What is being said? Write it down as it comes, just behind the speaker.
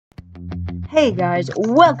Hey guys,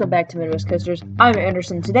 welcome back to Midwest Coasters. I'm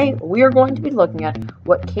Anderson. Today we are going to be looking at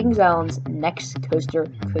what Kings Island's next coaster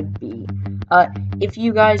could be. If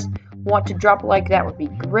you guys want to drop a like, that would be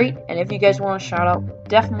great. And if you guys want a shout out,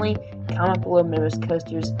 definitely comment below Midwest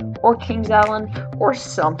Coasters or Kings Island or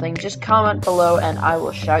something. Just comment below and I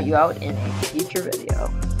will shout you out in a future video.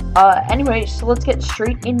 Anyway, so let's get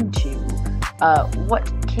straight into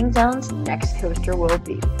what Kings Island's next coaster will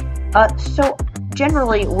be. So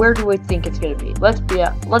generally, where do we think it's going to be? Let's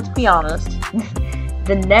be honest.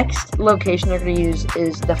 The next location they're going to use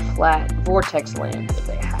is the flat vortex land that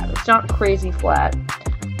they have. It's not crazy flat,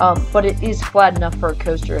 but it is flat enough for a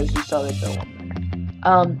coaster, as you saw they built one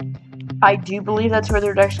there. I do believe that's where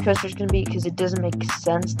their next coaster is going to be, because it doesn't make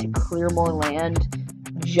sense to clear more land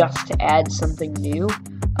just to add something new,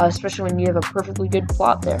 especially when you have a perfectly good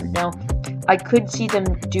plot there. Now, I could see them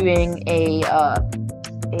doing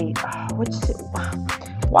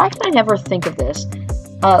why can I never think of this?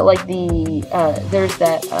 There's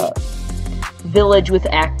that village with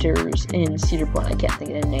actors in Cedar Point. I can't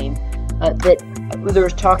think of the name. There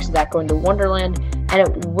was talks of that going to Wonderland, and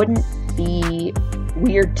it wouldn't be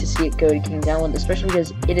weird to see it go to Kings Island, especially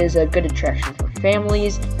because it is a good attraction for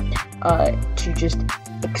families to just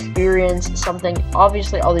experience something.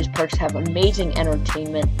 Obviously, all these parks have amazing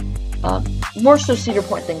entertainment, more so Cedar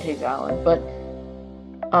Point than Kings Island,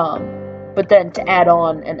 but then to add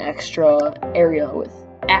on an extra area with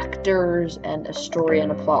actors and a story and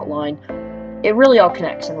a plot line, it really all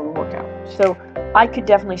connects and will work out. So I could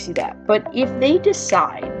definitely see that. But if they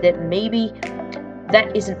decide that maybe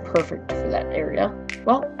that isn't perfect for that area,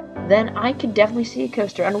 well, then I could definitely see a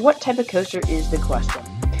coaster. And what type of coaster is the question?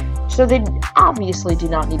 So they obviously do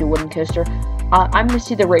not need a wooden coaster. I'm going to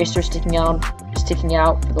see the racer sticking out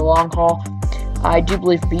for the long haul. I do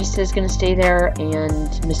believe Beast is going to stay there,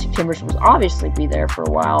 and Mystic Timbers will obviously be there for a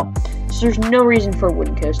while, so there's no reason for a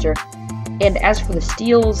wooden coaster. And as for the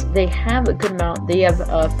steels, they have a good amount. They have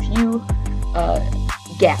a few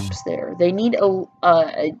gaps there. They need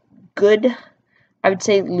a good, I would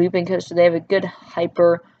say, looping coaster. They have a good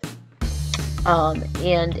Hyper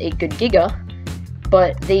and a good Giga,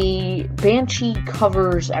 but the Banshee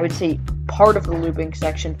covers, I would say, part of the looping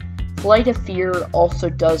section. Flight of Fear also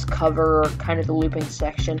does cover kind of the looping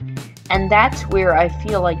section, and that's where I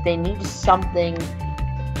feel like they need something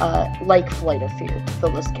like Flight of Fear to fill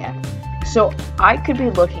this gap. So I could be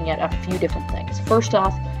looking at a few different things. First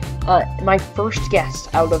off, my first guess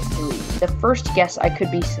out of three, the first guess I could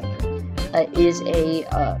be seeing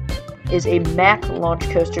is a Mack launch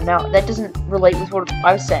coaster. Now, that doesn't relate with what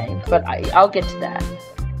I was saying, but I'll get to that.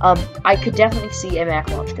 I could definitely see a Mack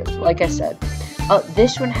launch coaster, like I said.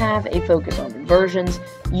 This would have a focus on inversions.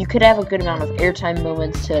 You could have a good amount of airtime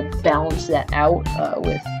moments to balance that out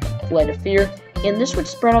with Flight of Fear, and this would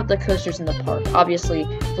spread out the coasters in the park. Obviously,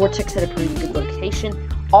 Vortex had a pretty good location.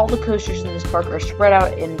 All the coasters in this park are spread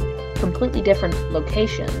out in completely different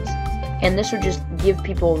locations, and this would just give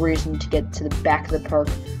people a reason to get to the back of the park,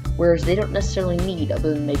 whereas they don't necessarily need,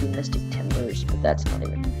 other than maybe Mystic Timbers, but that's not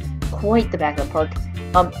even quite the back of the park.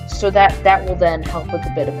 So that will then help with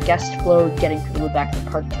a bit of guest flow, getting people to the back of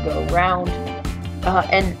the park to go around.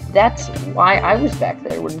 And that's why I was back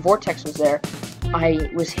there. When Vortex was there, I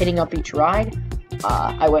was hitting up each ride.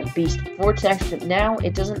 I went Beast Vortex, but now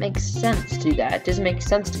it doesn't make sense to do that. It doesn't make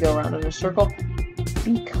sense to go around in a circle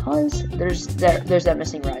because there's that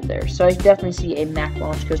missing ride there. So I definitely see a Mack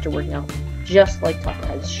launch coaster working out just like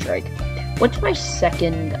Copperhead's Strike. What's my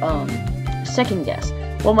second guess?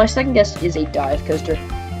 Well, my second guess is a dive coaster.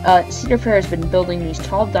 Cedar Fair has been building these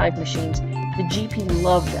tall dive machines. The GP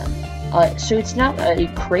love them. So it's not a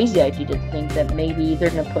crazy idea to think that maybe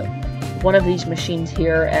they're going to put one of these machines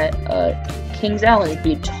here at Kings Island. It'd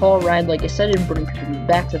be a tall ride, like I said, and bring people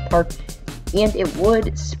back to the park. And it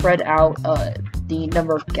would spread out the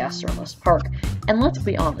number of guests around this park. And let's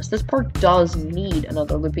be honest, this park does need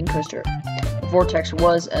another looping coaster. Vortex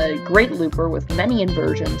was a great looper with many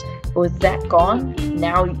inversions. But with that gone,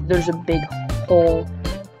 now there's a big hole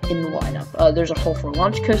in the lineup. There's a hole for a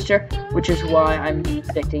launch coaster, which is why I'm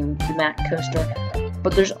predicting the Mack coaster.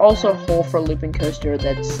 But there's also a hole for a looping coaster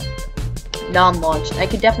that's non-launch. I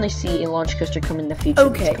could definitely see a launch coaster come in the future.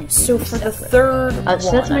 Okay, so for the third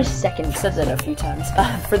so that's my second. I've said that a few times.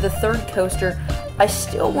 For the third coaster, I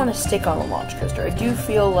still want to stick on a launch coaster. I do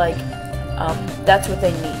feel like that's what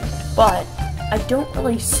they need, but I don't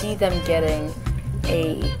really see them getting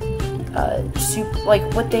a like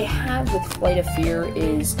what they have with Flight of Fear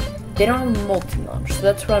is they don't have multi-launch, so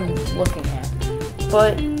that's what I'm looking at.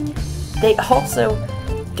 But they also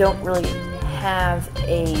don't really have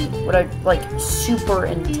a super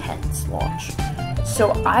intense launch.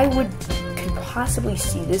 So I would possibly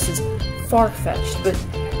see, this is far-fetched, but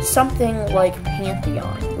something like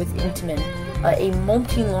Pantheon with Intamin, a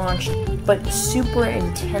multi-launch but super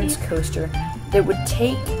intense coaster that would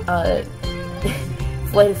take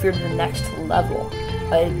Flight of Fear to the next level.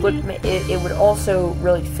 It would also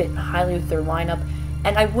really fit highly with their lineup,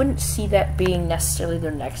 and I wouldn't see that being necessarily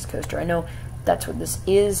their next coaster. I know that's what this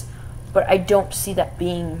is, but I don't see that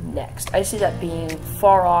being next. I see that being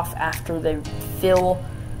far off after they fill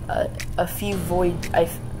a few voids,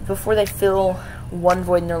 before they fill one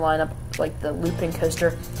void in their lineup, like the looping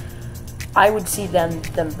coaster. I would see them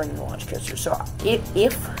bring the launch coaster. So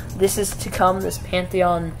if this is to come, this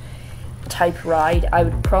Pantheon type ride, I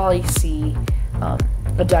would probably see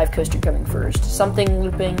a dive coaster coming first, something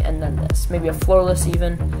looping, and then this, maybe a floorless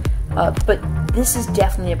even. But this is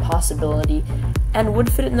definitely a possibility and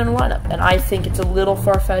would fit in their lineup. And I think it's a little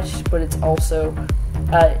far-fetched, but it's also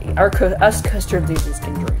us coaster enthusiasts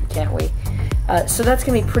can dream, can't we? So that's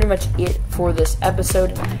going to be pretty much it for this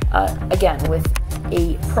episode. Again, with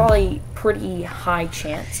a probably pretty high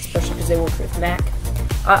chance, especially because they work with Mac.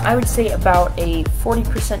 I would say about a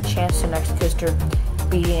 40% chance the next coaster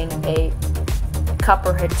being a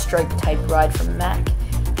Copperhead Strike type ride from Mac.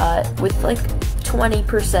 With like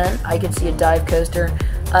 20%, I could see a dive coaster.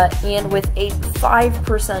 And with a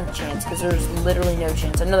 5% chance, because there's literally no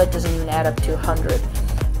chance, I know that doesn't even add up to 100,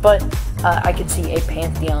 but I could see a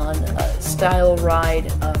Pantheon style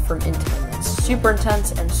ride from Intamin. It's super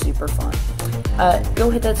intense and super fun. Go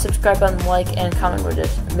hit that subscribe button, like, and comment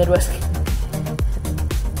Midwest.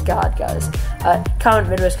 God, guys. Comment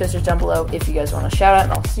Midwest Coasters down below if you guys want a shout out,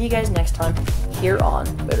 and I'll see you guys next time here on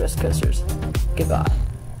Midwest Coasters. Goodbye.